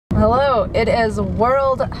Hello, it is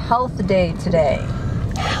World Health Day today.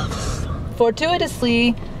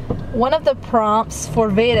 Fortuitously, one of the prompts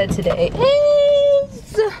for VEDA today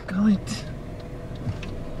is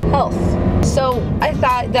health. So I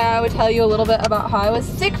thought that I would tell you a little bit about how I was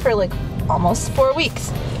sick for like almost 4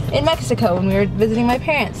 weeks in Mexico when we were visiting my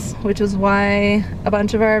parents, which was why a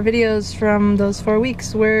bunch of our videos from those 4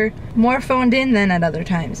 weeks were more phoned in than at other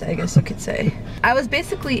times, I guess you could say. I was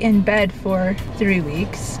basically in bed for 3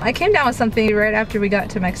 weeks. I came down with something right after we got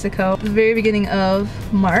to Mexico, the very beginning of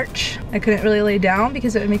March. I couldn't really lay down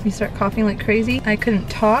because it would make me start coughing like crazy. I couldn't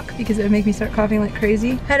talk because it would make me start coughing like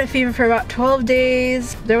crazy. Had a fever for about 12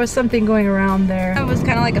 days. There was something going around there. It was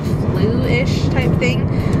kind of like a flu-ish type thing,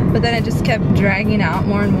 but then it just kept dragging out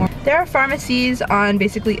more and more. There are pharmacies on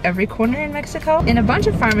basically every corner in Mexico. In a bunch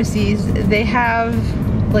of pharmacies, they have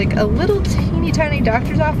like a little teeny tiny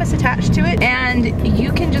doctor's office attached to it, and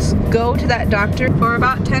you can just go to that doctor for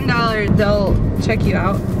about $10. They'll check you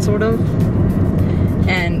out, sort of,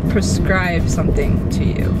 and prescribe something to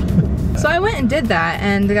you. So I went and did that,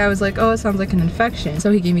 and the guy was like, oh, it sounds like an infection.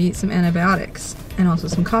 So he gave me some antibiotics and also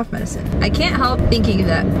some cough medicine. I can't help thinking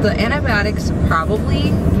that the antibiotics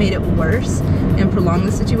probably made it worse and prolonged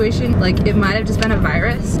the situation. Like, it might have just been a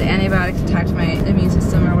virus. The antibiotics attacked my immune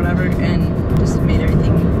system or whatever and just made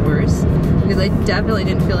everything worse. Because I definitely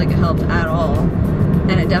didn't feel like it helped at all.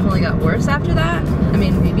 And it definitely got worse after that. I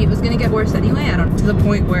mean, maybe it was gonna get worse anyway, I don't know. To the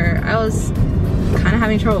point where I was kind of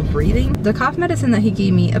having trouble breathing. The cough medicine that he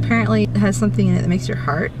gave me apparently has something in it that makes your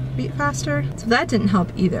heart beat faster, so that didn't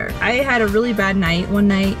help either. I had a really bad night one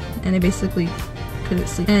night and I basically couldn't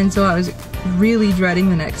sleep, and so I was really dreading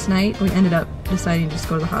the next night. We ended up deciding to just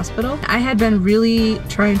go to the hospital. I had been really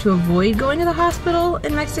trying to avoid going to the hospital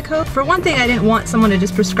in Mexico. For one thing, I didn't want someone to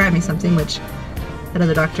just prescribe me something, which that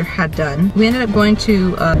other doctor had done. We ended up going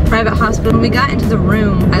to a private hospital. When we got into the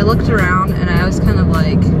room, I looked around and I was kind of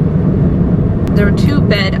like, there were 2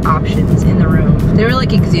 bed options in the room. They were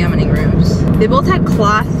like examining rooms. They both had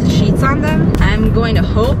cloth sheets on them. I'm going to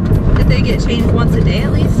hope that they get changed once a day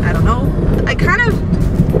at least. I don't know. I kind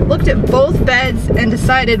of looked at both beds and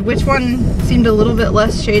decided which one seemed a little bit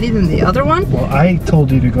less shady than the other one. Well, I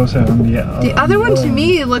told you to go sit on the other one to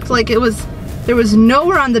me looked like there was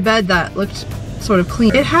nowhere on the bed that looked sort of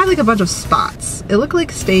clean. It had like a bunch of spots. It looked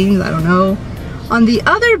like stains, I don't know. On the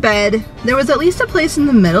other bed, there was at least a place in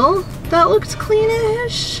the middle that looked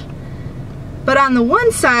cleanish. But on the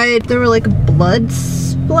one side, there were like blood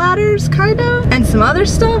splatters, kind of, and some other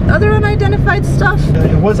stuff, other unidentified stuff.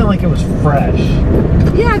 It wasn't like it was fresh.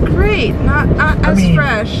 Yeah, great. Not as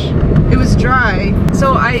fresh. It was dry.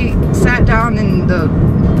 So I sat down in the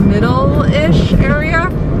middle-ish area,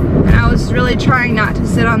 and I was really trying not to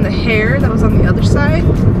sit on the hair that was on the other side.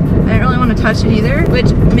 I didn't really want to touch it either,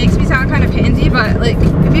 which makes me sound kind of pansy, but like,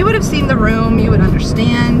 if you would have seen the room, you would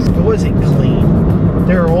understand. It wasn't clean.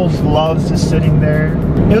 There were old gloves just sitting there.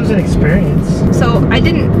 It was an experience. So I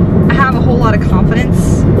didn't have a whole lot of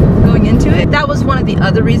confidence going into it. That was one of the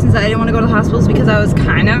other reasons that I didn't want to go to the hospitals, because I was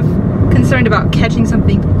kind of concerned about catching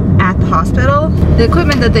something at the hospital. The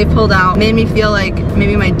equipment that they pulled out made me feel like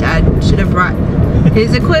maybe my dad should have brought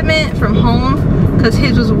his equipment from home, because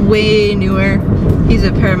his was way newer. He's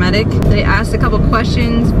a paramedic. They asked a couple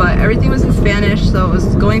questions, but everything was in Spanish, so it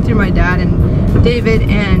was going through my dad and David,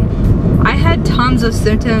 and I had tons of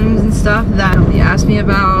symptoms and stuff that he asked me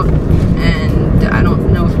about, and I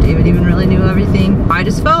don't know if David even really knew everything. I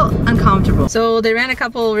just felt uncomfortable. So they ran a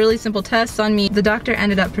couple really simple tests on me. The doctor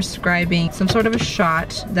ended up prescribing some sort of a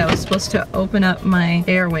shot that was supposed to open up my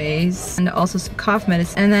airways, and also some cough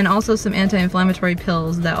medicine, and then also some anti-inflammatory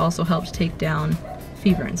pills that also helped take down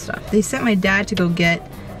fever and stuff. They sent my dad to go get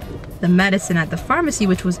the medicine at the pharmacy,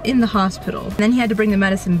 which was in the hospital. And then he had to bring the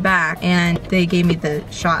medicine back, and they gave me the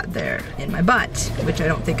shot there in my butt, which I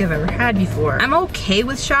don't think I've ever had before. I'm okay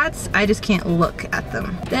with shots, I just can't look at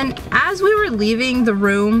them. Then as we were leaving the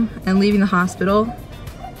room and leaving the hospital,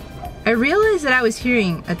 I realized that I was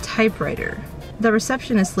hearing a typewriter. The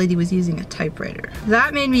receptionist lady was using a typewriter.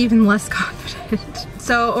 That made me even less confident.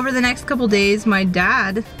 So over the next couple days, my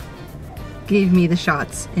dad gave me the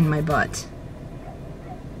shots in my butt.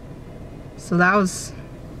 So that was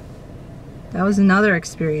another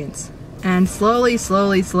experience. And slowly,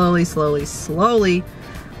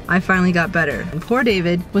 I finally got better. And poor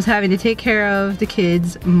David was having to take care of the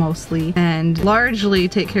kids mostly, and largely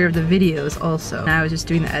take care of the videos also. And I was just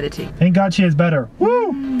doing the editing. Thank God she is better.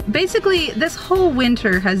 Woo! Basically, this whole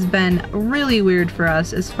winter has been really weird for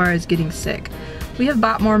us as far as getting sick. We have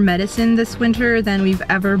bought more medicine this winter than we've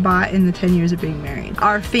ever bought in the 10 years of being married.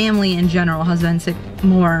 Our family in general has been sick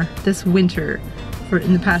more this winter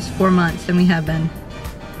in the past 4 months than we have been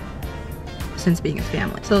since being a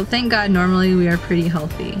family. So thank God normally we are pretty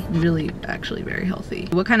healthy. Really, actually very healthy.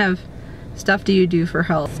 What kind of stuff do you do for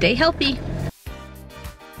health? Stay healthy.